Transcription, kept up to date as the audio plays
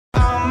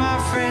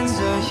friends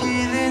are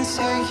heathens,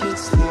 take it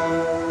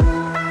slow.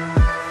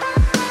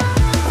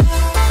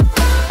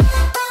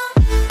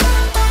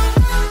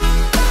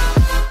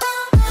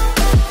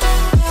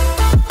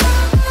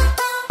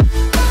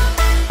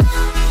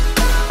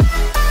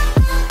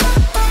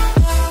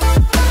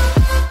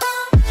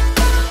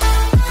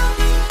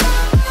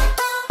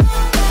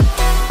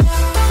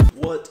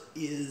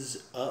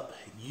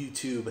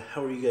 YouTube,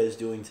 how are you guys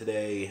doing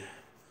today?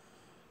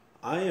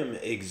 I am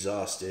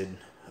exhausted.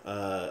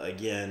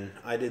 Again,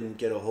 I didn't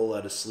get a whole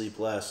lot of sleep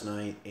last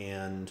night,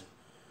 and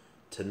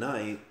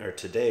today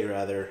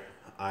rather,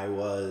 I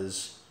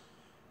was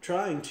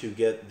trying to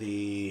get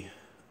the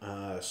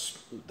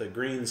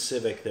green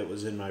Civic that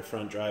was in my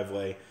front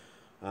driveway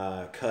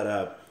cut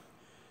up,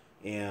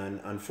 and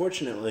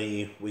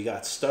unfortunately we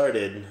got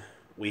started.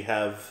 We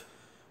have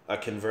a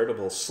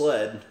convertible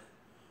sled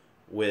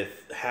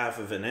with half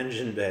of an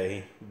engine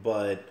bay,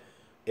 but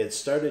it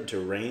started to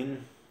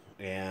rain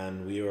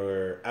and we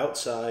were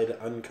outside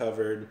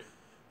uncovered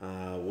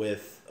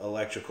with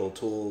electrical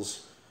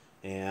tools,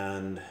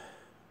 and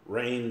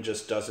rain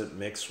just doesn't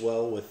mix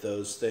well with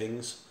those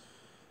things.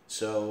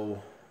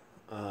 So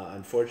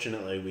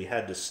unfortunately we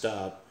had to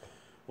stop,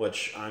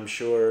 which I'm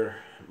sure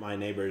my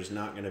neighbor's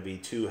not going to be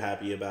too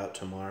happy about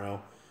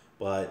tomorrow,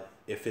 but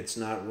if it's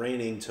not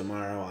raining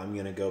tomorrow, I'm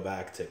going to go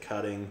back to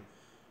cutting.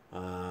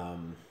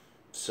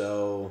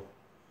 So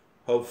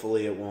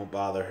hopefully it won't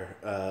bother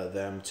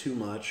them too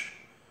much,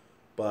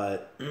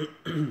 but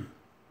I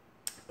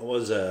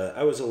was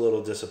a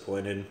little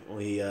disappointed.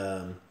 We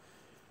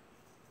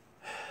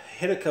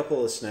hit a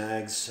couple of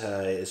snags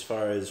as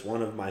far as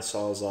one of my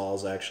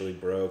sawzalls actually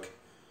broke,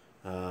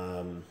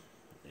 and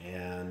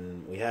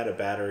we had a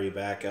battery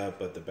backup,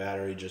 but the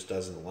battery just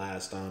doesn't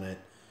last on it.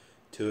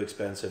 Too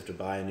expensive to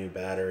buy a new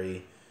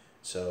battery,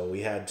 so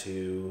we had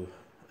to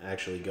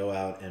actually go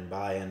out and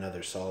buy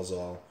another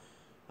sawzall.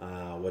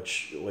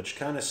 Which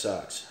kind of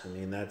sucks. I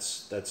mean,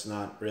 that's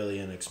not really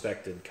an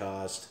expected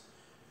cost,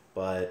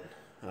 but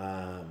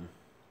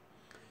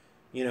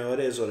you know,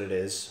 it is what it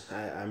is.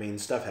 I mean,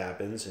 stuff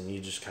happens, and you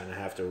just kind of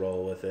have to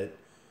roll with it.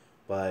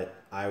 But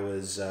I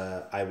was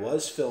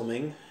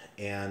filming,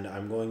 and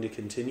I'm going to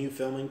continue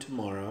filming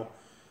tomorrow.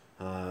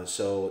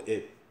 So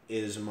it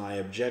is my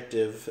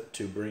objective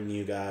to bring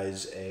you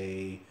guys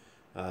a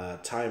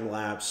time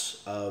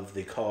lapse of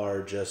the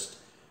car just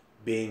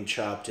being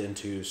chopped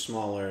into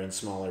smaller and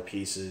smaller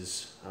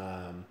pieces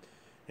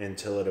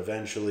until it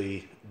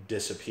eventually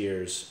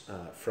disappears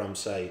from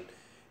sight.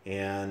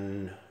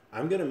 And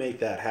I'm gonna make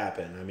that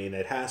happen. I mean,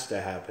 it has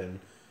to happen.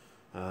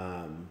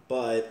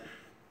 But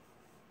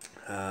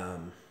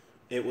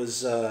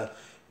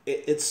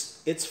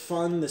it's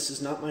fun. This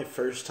is not my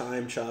first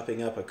time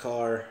chopping up a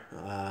car.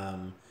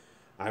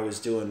 I was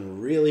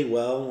doing really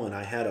well when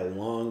I had a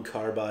long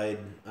carbide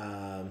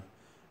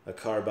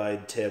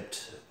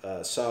tipped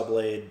saw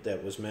blade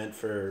that was meant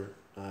for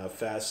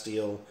fast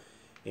steel,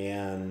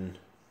 and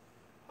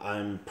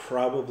I'm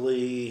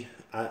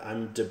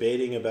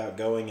debating about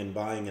going and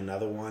buying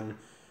another one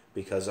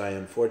because I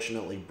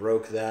unfortunately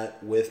broke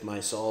that with my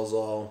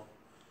sawzall,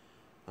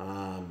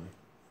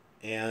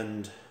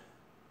 and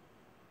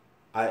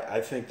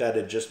I think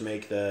that'd just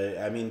make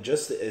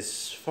just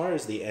as far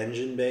as the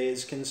engine bay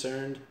is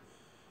concerned,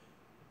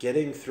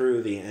 getting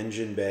through the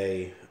engine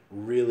bay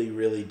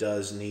really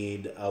does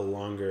need a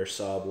longer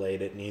saw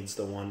blade. It needs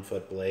the 1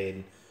 foot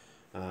blade.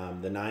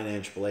 The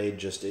 9-inch blade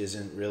just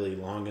isn't really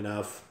long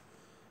enough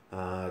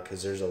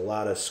because there's a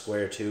lot of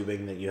square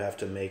tubing that you have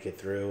to make it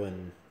through,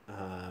 and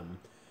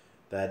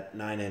that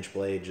 9-inch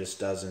blade just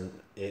doesn't,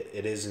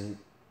 it isn't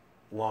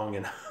long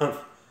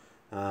enough.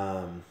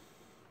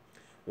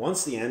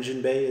 Once the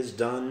engine bay is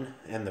done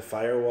and the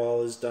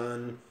firewall is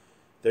done,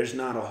 there's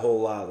not a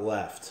whole lot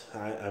left.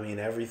 I mean,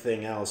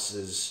 everything else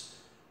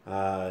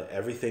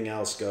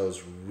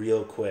goes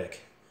real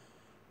quick,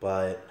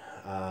 but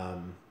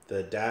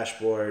the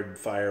dashboard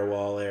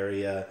firewall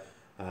area,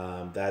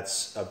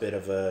 that's a bit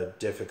of a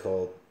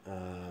difficult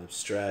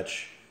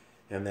stretch,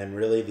 and then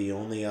really the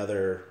only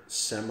other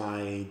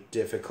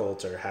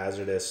semi-difficult or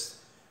hazardous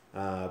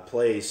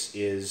place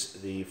is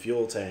the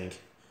fuel tank,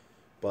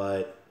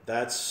 but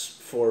that's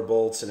 4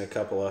 bolts and a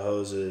couple of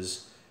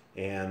hoses,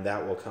 and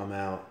that will come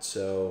out,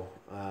 so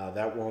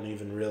that won't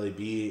even really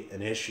be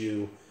an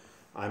issue.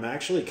 I'm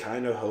actually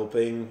kind of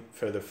hoping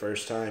for the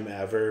first time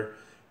ever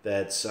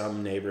that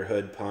some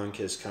neighborhood punk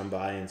has come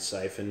by and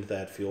siphoned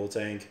that fuel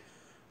tank.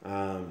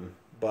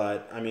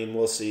 But I mean,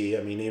 we'll see.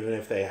 I mean, even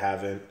if they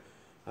haven't,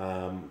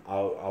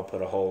 I'll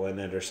put a hole in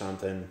it or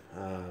something,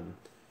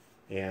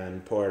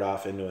 and pour it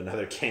off into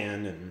another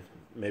can and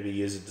maybe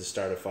use it to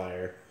start a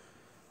fire.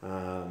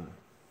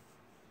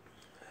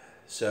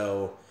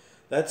 So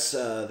that's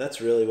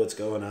really what's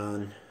going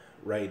on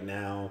right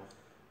now.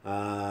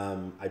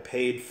 I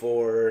paid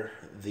for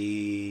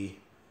the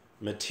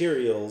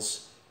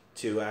materials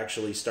to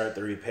actually start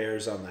the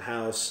repairs on the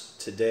house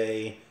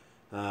today.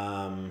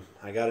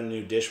 I got a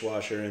new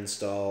dishwasher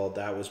installed.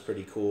 That was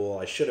pretty cool.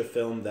 I should have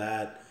filmed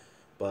that,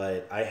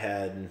 but I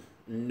had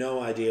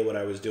no idea what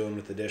I was doing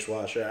with the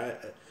dishwasher.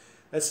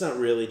 That's not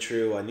really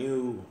true. I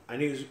know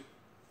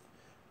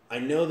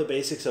the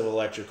basics of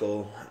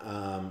electrical,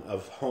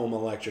 of home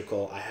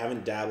electrical. I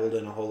haven't dabbled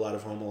in a whole lot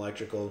of home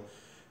electrical,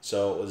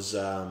 so it was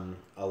a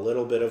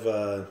little bit of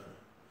a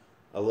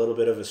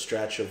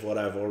stretch of what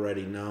I've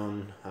already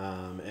known.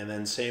 And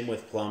then same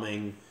with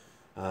plumbing.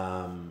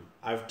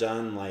 I've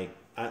done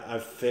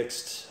I've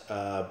fixed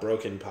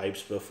broken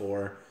pipes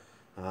before,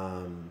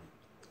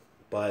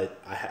 but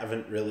I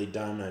haven't really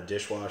done a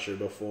dishwasher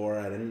before.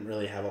 I didn't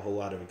really have a whole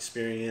lot of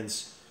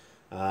experience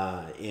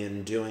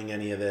in doing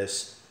any of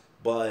this,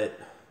 but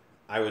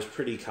I was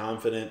pretty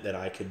confident that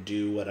I could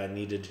do what I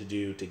needed to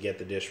do to get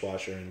the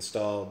dishwasher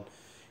installed,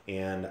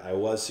 and I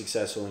was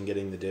successful in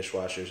getting the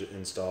dishwasher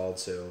installed.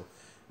 So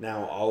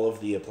now all of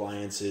the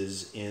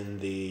appliances in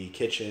the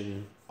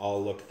kitchen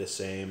all look the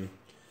same.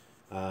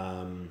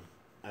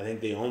 I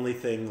think the only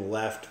thing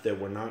left that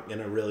we're not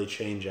going to really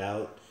change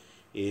out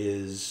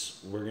is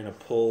we're going to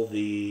pull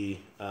the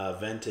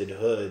vented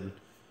hood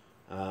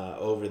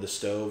over the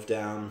stove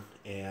down,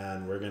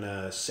 and we're going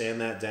to sand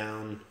that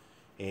down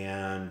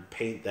and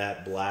paint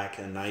that black,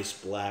 a nice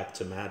black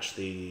to match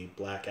the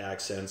black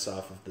accents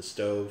off of the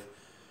stove,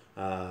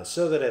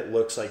 so that it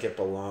looks like it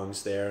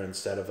belongs there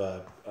instead of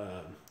a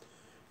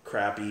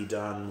crappy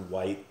done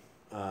white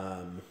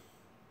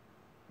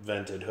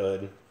vented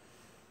hood.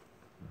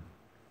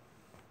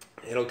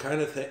 It'll kind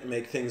of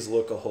make things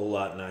look a whole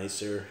lot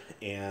nicer,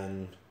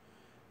 and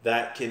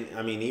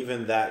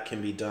even that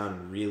can be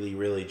done really,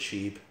 really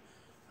cheap.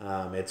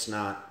 It's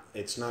not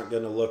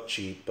going to look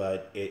cheap,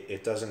 but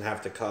it doesn't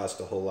have to cost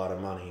a whole lot of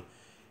money.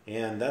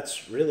 And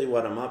that's really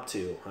what I'm up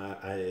to.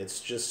 It's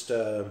just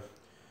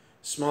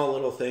small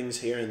little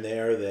things here and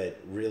there that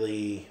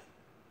really,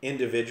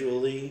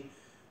 individually,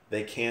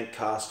 they can't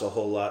cost a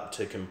whole lot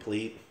to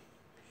complete,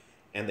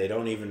 and they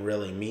don't even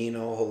really mean a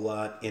whole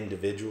lot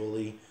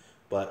individually,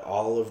 but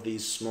all of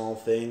these small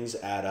things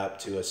add up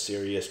to a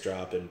serious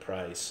drop in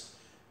price.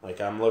 Like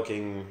I'm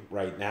looking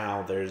right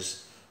now,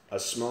 there's a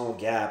small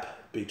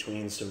gap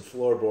between some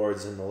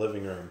floorboards in the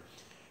living room,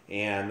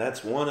 and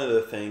that's one of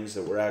the things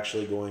that we're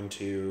actually going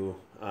to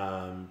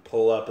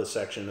pull up a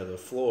section of the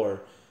floor,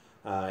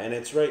 and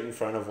it's right in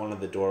front of one of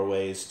the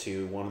doorways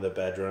to one of the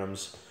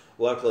bedrooms.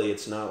 Luckily,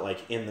 it's not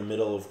like in the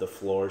middle of the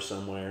floor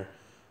somewhere.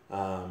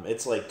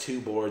 It's like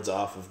 2 boards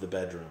off of the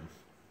bedroom,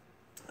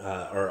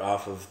 or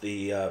off of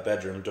the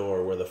bedroom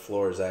door where the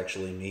floors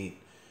actually meet.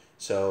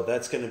 So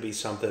that's going to be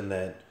something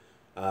that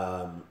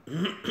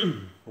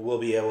we'll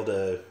be able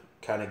to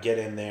kind of get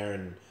in there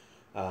and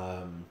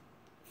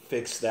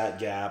fix that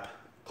gap,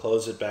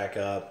 close it back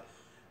up,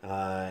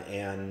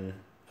 and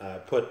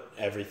put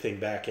everything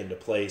back into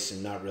place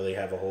and not really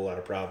have a whole lot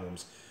of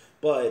problems.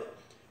 But,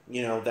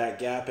 that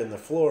gap in the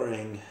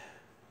flooring,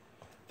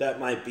 that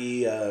might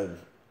be, and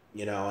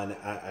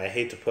I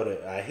hate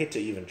to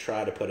even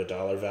try to put a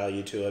dollar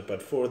value to it,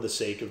 but for the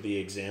sake of the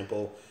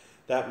example,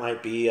 that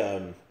might be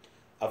a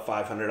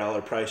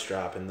 $500 price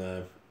drop in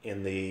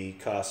the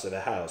cost of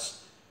the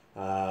house.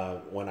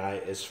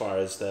 As far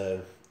as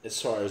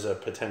a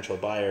potential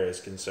buyer is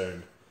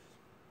concerned.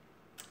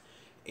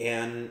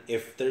 And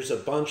if there's a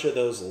bunch of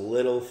those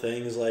little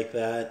things like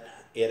that,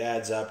 it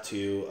adds up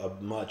to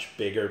a much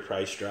bigger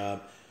price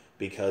drop,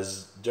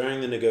 because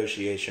during the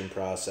negotiation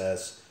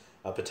process,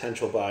 a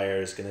potential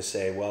buyer is going to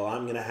say, well,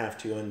 I'm going to have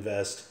to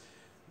invest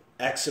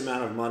X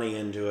amount of money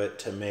into it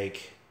to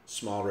make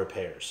small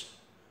repairs.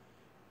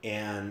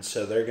 And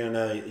so they're going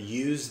to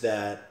use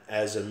that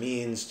as a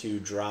means to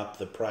drop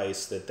the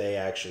price that they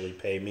actually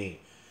pay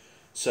me.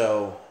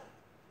 So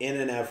in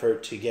an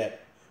effort to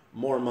get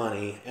more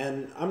money,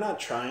 and I'm not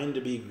trying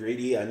to be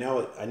greedy, I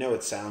know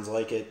it sounds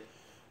like it,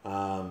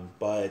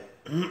 but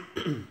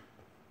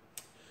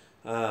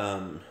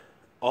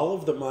all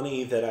of the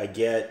money that I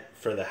get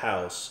for the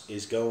house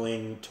is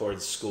going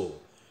towards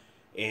school,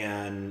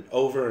 and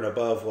over and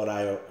above what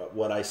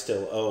I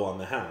still owe on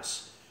the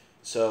house.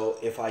 So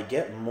if I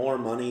get more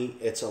money,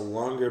 it's a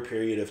longer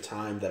period of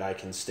time that I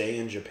can stay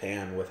in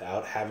Japan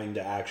without having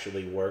to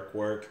actually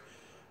work,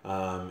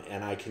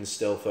 and I can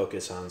still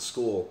focus on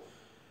school.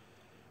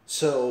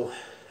 So,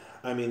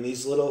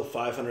 these little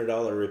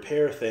 $500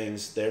 repair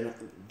things,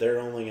 they're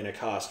only going to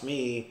cost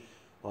me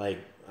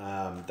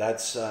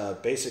that's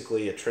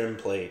basically a trim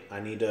plate. I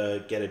need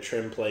to get a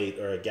trim plate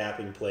or a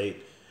gapping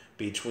plate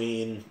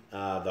between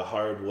the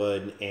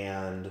hardwood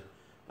and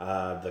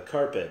the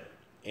carpet,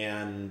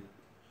 and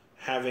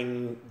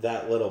having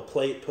that little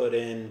plate put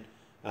in,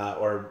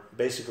 or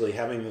basically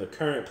having the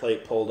current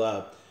plate pulled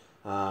up,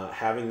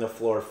 having the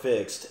floor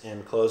fixed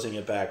and closing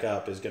it back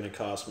up is going to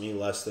cost me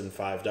less than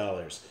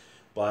 $5.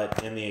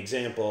 But in the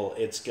example,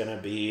 it's going to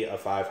be a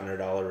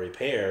 $500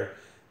 repair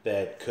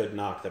that could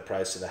knock the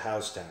price of the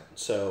house down.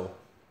 So,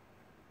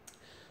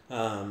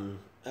 and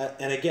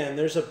again,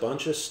 there's a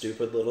bunch of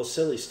stupid little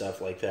silly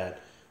stuff like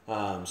that.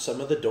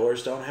 Some of the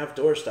doors don't have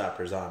door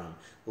stoppers on them.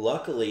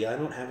 Luckily, I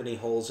don't have any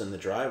holes in the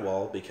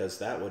drywall, because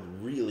that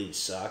would really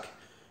suck.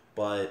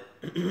 But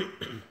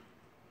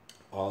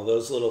all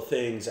those little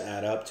things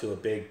add up to a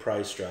big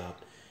price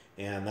drop.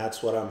 And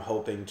that's what I'm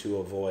hoping to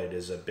avoid,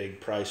 is a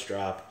big price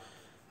drop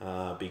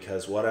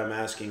because what I'm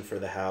asking for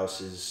the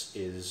house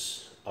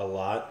is a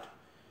lot,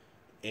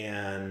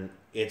 and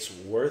it's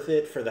worth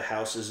it for the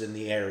houses in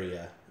the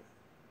area.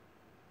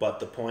 But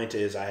the point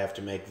is, I have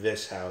to make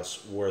this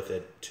house worth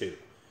it too,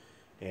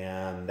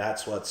 and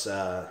that's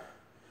the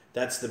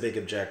big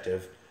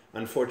objective.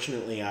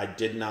 Unfortunately, I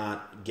did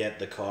not get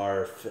the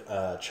car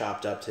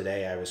chopped up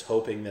today. I was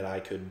hoping that I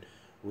could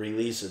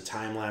release a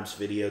time-lapse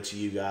video to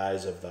you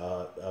guys of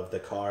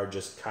the car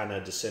just kind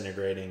of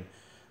disintegrating,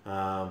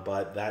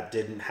 but that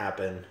didn't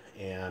happen,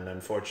 and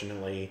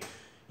unfortunately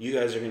you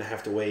guys are going to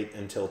have to wait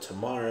until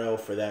tomorrow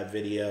for that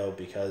video,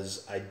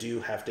 because I do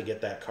have to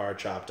get that car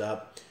chopped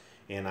up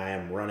and I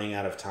am running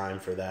out of time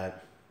for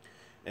that.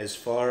 As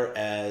far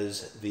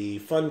as the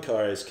fun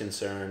car is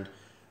concerned,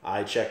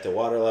 I checked the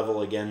water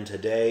level again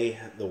today.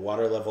 The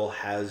water level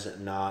has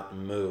not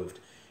moved.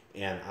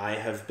 And I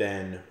have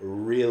been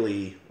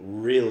really,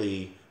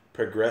 really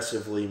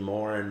progressively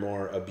more and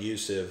more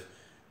abusive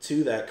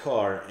to that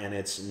car, and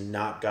it's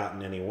not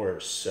gotten any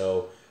worse.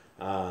 So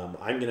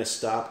I'm going to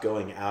stop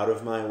going out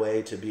of my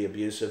way to be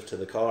abusive to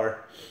the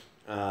car.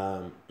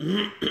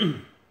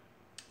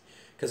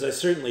 Because I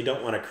certainly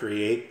don't want to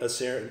create a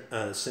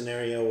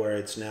scenario where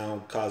it's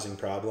now causing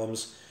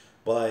problems.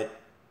 But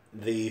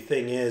the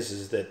thing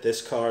is that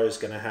this car is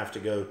going to have to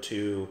go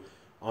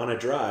on a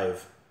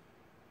drive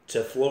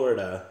to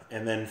Florida,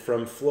 and then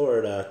from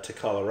Florida to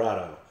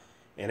Colorado.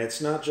 And it's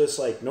not just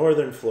like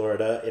northern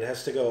Florida, it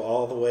has to go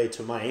all the way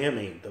to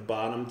Miami, the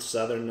bottom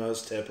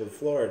southernmost tip of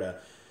Florida.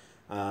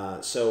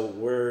 So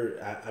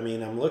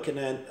I'm looking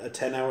at a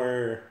 10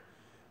 or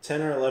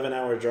 11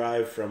 hour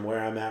drive from where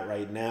I'm at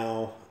right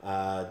now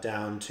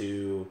down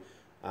to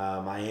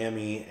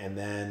Miami, and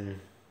then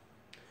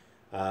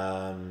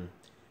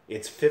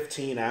it's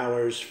 15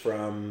 hours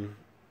from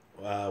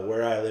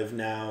where I live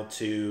now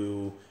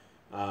to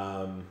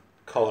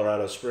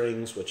Colorado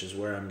Springs, which is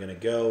where I'm going to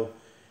go.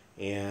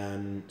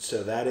 And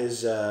so that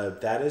is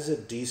a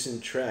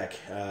decent trek.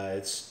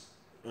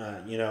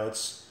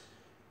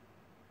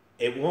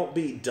 It won't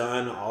be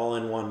done all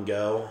in one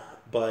go,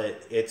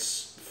 but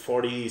it's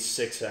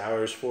 46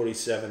 hours,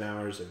 47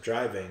 hours of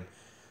driving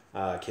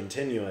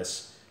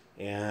continuous,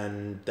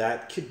 and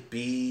that could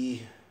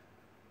be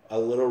a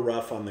little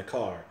rough on the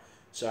car.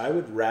 So I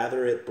would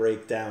rather it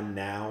break down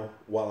now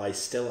while I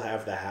still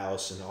have the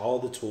house and all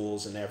the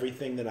tools and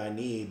everything that I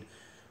need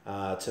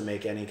to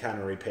make any kind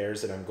of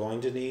repairs that I'm going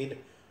to need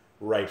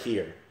right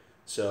here.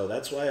 So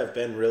that's why I've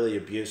been really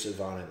abusive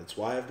on it. That's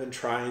why I've been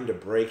trying to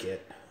break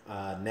it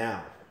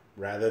now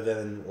rather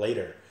than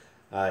later.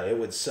 It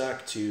would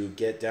suck to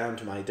get down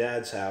to my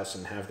dad's house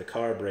and have the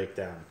car break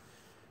down.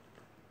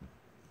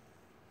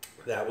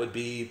 That would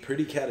be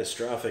pretty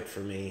catastrophic for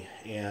me,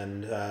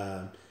 and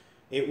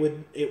it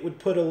would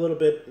put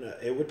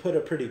a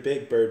pretty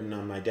big burden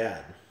on my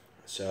dad.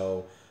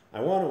 So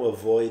I want to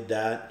avoid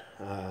that.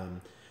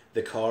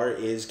 The car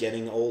is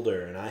getting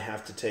older, and I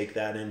have to take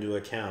that into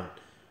account.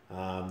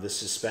 The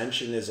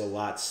suspension is a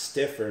lot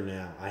stiffer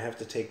now. I have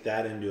to take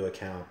that into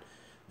account.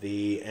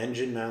 The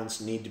engine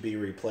mounts need to be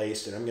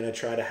replaced, and I'm going to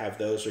try to have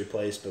those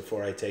replaced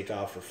before I take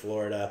off for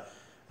Florida,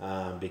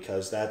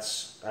 because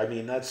that's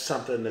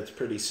something that's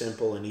pretty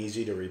simple and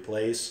easy to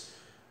replace,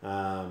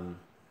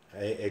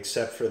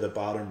 except for the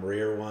bottom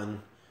rear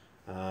one.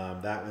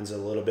 That one's a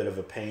little bit of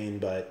a pain,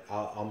 but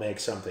I'll make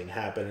something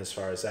happen as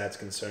far as that's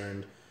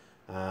concerned.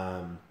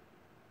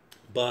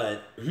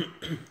 But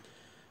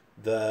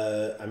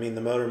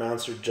the motor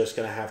mounts are just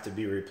going to have to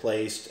be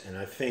replaced, and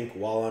I think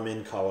while I'm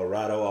in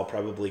Colorado, I'll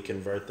probably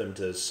convert them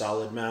to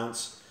solid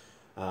mounts,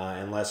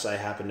 unless I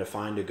happen to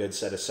find a good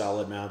set of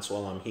solid mounts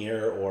while I'm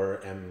here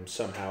or am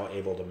somehow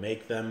able to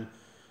make them.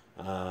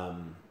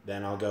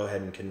 Then I'll go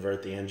ahead and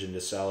convert the engine to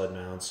solid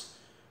mounts.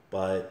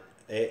 But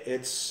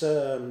there's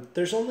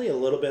only a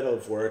little bit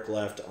of work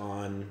left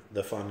on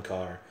the fun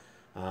car.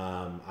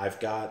 I've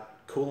got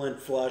coolant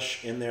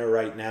flush in there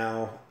right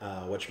now,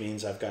 which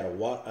means I've got a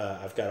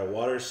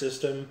water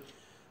system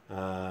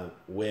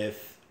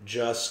with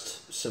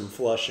just some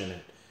flush in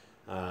it.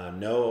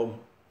 No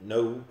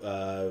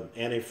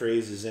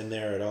antifreeze is in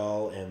there at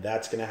all, and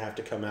that's going to have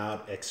to come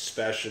out,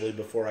 especially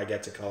before I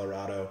get to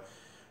Colorado,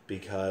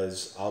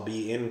 because I'll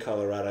be in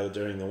Colorado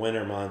during the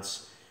winter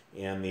months,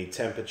 and the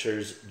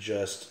temperatures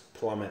just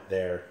plummet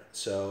there.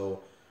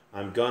 So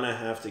I'm going to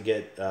have to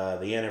get the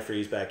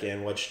antifreeze back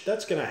in, which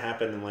that's going to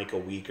happen in like a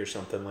week or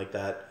something like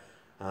that.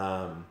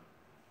 I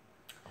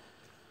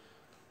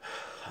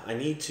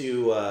need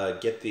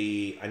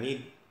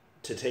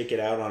to take it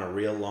out on a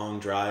real long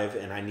drive,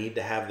 and I need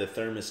to have the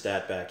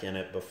thermostat back in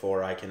it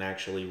before I can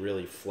actually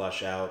really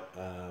flush out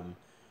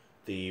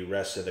the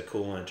rest of the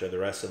coolant or the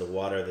rest of the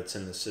water that's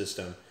in the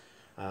system,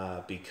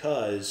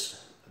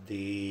 because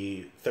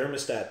the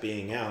thermostat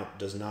being out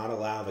does not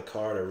allow the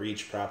car to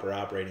reach proper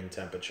operating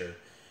temperature.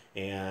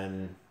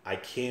 And I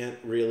can't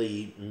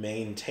really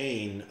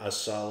maintain a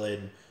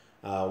solid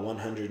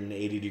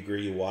 180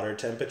 degree water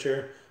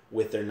temperature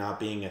with there not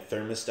being a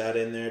thermostat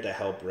in there to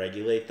help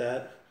regulate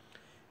that.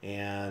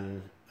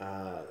 And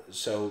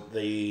so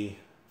the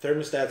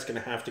thermostat's going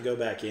to have to go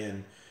back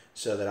in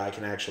so that I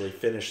can actually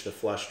finish the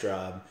flush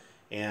job.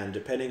 And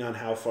depending on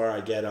how far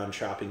I get on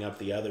chopping up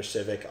the other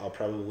Civic, I'll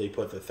probably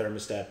put the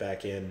thermostat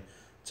back in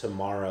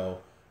tomorrow,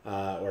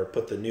 or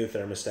put the new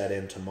thermostat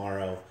in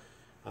tomorrow.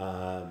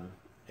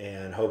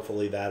 And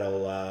hopefully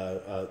that'll,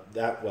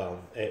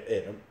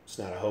 it's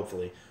not a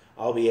hopefully.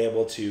 I'll be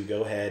able to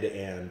go ahead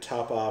and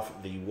top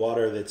off the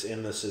water that's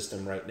in the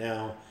system right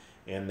now,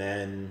 and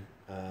then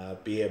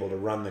be able to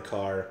run the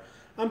car.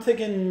 I'm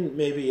thinking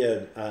maybe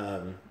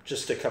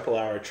just a couple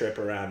hour trip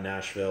around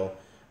Nashville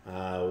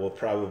will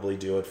probably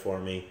do it for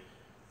me.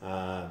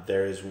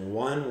 There's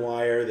one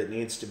wire that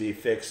needs to be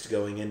fixed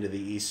going into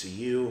the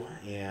ECU,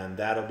 and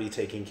that'll be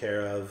taken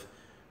care of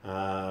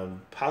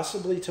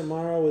possibly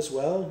tomorrow as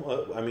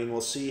well. I mean,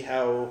 we'll see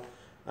how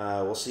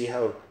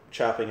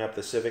chopping up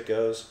the Civic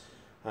goes.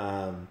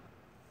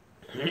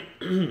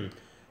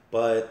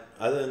 But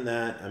other than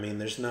that, I mean,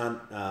 there's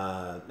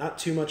not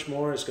too much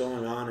more is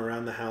going on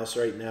around the house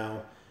right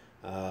now.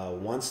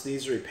 Once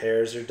these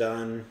repairs are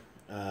done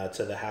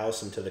to the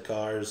house and to the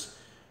cars,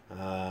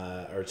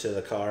 or to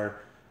the car,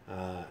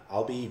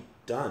 I'll be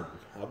done.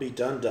 I'll be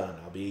done.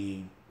 I'll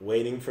be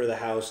waiting for the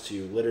house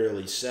to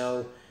literally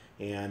sell,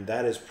 and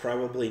that is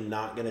probably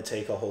not going to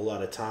take a whole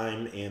lot of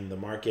time in the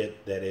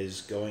market that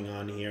is going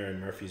on here in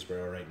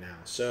Murfreesboro right now.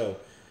 So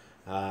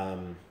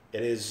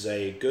it is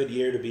a good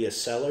year to be a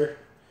seller,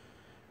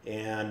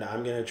 and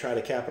I'm going to try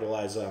to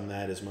capitalize on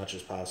that as much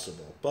as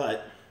possible.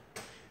 But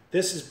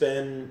this has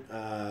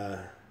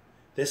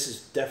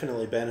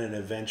definitely been an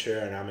adventure,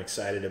 and I'm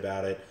excited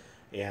about it.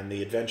 And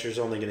the adventure is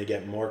only going to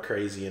get more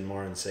crazy and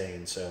more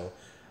insane. So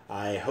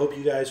I hope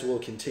you guys will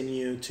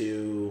continue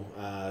to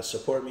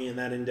support me in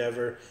that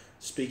endeavor.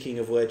 Speaking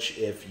of which,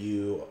 if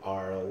you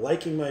are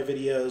liking my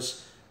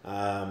videos,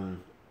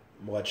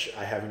 which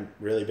I haven't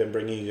really been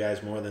bringing you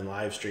guys more than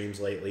live streams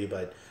lately,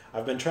 but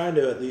I've been trying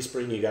to at least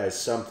bring you guys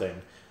something.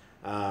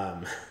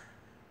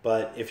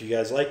 But if you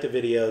guys like the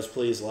videos,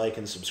 please like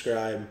and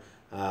subscribe.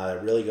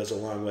 It really goes a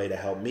long way to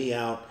help me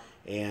out.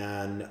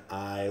 And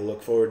I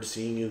look forward to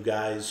seeing you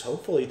guys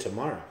hopefully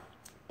tomorrow.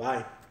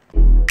 Bye.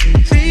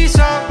 Please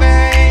don't